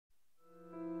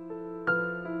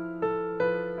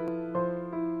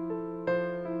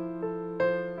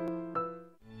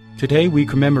Today we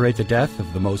commemorate the death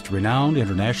of the most renowned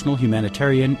international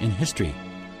humanitarian in history,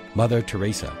 Mother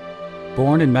Teresa.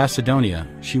 Born in Macedonia,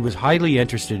 she was highly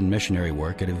interested in missionary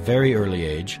work at a very early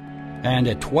age, and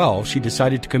at 12 she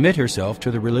decided to commit herself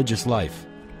to the religious life.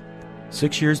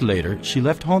 6 years later, she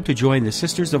left home to join the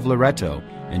Sisters of Loreto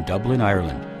in Dublin,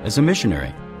 Ireland, as a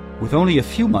missionary. With only a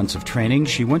few months of training,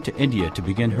 she went to India to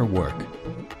begin her work.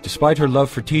 Despite her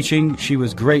love for teaching, she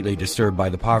was greatly disturbed by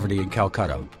the poverty in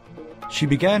Calcutta. She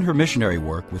began her missionary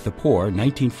work with the poor in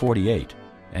 1948,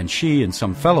 and she and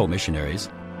some fellow missionaries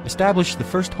established the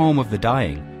first home of the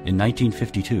dying in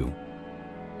 1952.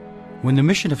 When the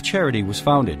Mission of Charity was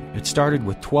founded, it started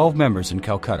with 12 members in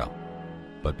Calcutta.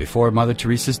 But before Mother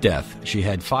Teresa's death, she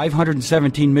had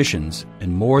 517 missions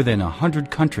in more than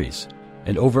 100 countries,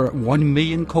 and over 1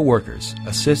 million co-workers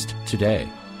assist today.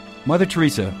 Mother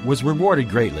Teresa was rewarded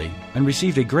greatly and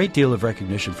received a great deal of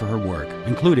recognition for her work,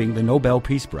 including the Nobel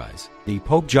Peace Prize, the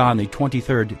Pope John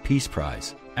XXIII Peace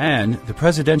Prize, and the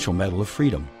Presidential Medal of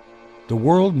Freedom. The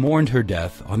world mourned her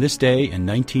death on this day in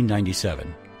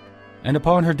 1997, and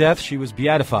upon her death she was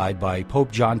beatified by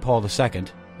Pope John Paul II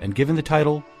and given the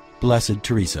title Blessed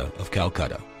Teresa of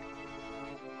Calcutta.